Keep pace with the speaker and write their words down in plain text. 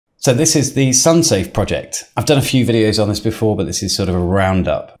So this is the SunSafe project. I've done a few videos on this before, but this is sort of a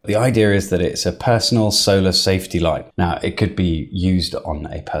roundup. The idea is that it's a personal solar safety light. Now, it could be used on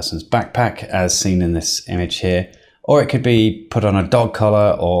a person's backpack, as seen in this image here, or it could be put on a dog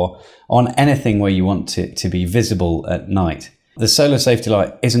collar or on anything where you want it to be visible at night. The solar safety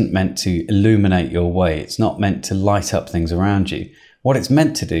light isn't meant to illuminate your way. It's not meant to light up things around you. What it's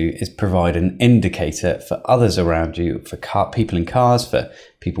meant to do is provide an indicator for others around you, for people in cars, for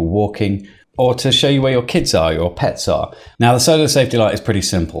people walking, or to show you where your kids are, your pets are. Now, the solar safety light is pretty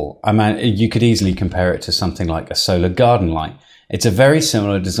simple. I mean, you could easily compare it to something like a solar garden light. It's a very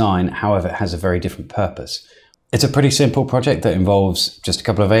similar design, however, it has a very different purpose. It's a pretty simple project that involves just a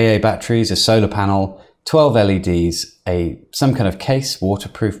couple of AA batteries, a solar panel, 12 LEDs, some kind of case,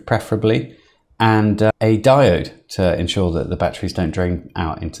 waterproof preferably, and a diode to ensure that the batteries don't drain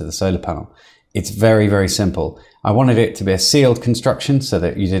out into the solar panel. It's very, very simple. I wanted it to be a sealed construction so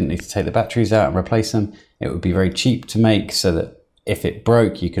that you didn't need to take the batteries out and replace them. It would be very cheap to make so that if it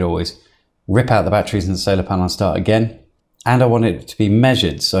broke, you could always rip out the batteries in the solar panel and start again. And I wanted it to be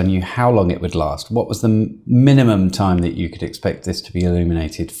measured so I knew how long it would last. What was the minimum time that you could expect this to be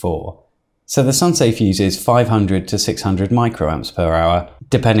illuminated for? So the SunSafe uses 500 to 600 microamps per hour,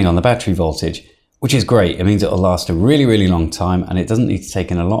 depending on the battery voltage, which is great. It means it'll last a really, really long time and it doesn't need to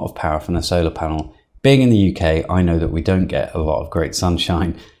take in a lot of power from the solar panel. Being in the UK, I know that we don't get a lot of great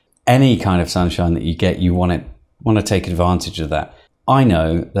sunshine. Any kind of sunshine that you get, you want to take advantage of that. I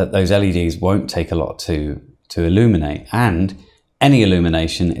know that those LEDs won't take a lot to illuminate, and any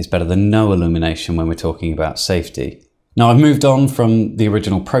illumination is better than no illumination when we're talking about safety. Now, I've moved on from the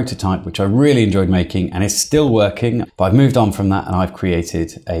original prototype, which I really enjoyed making and is still working, but I've moved on from that and I've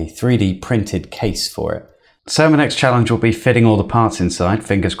created a 3D printed case for it. So my next challenge will be fitting all the parts inside,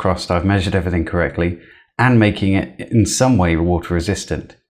 fingers crossed I've measured everything correctly, and making it in some way water resistant.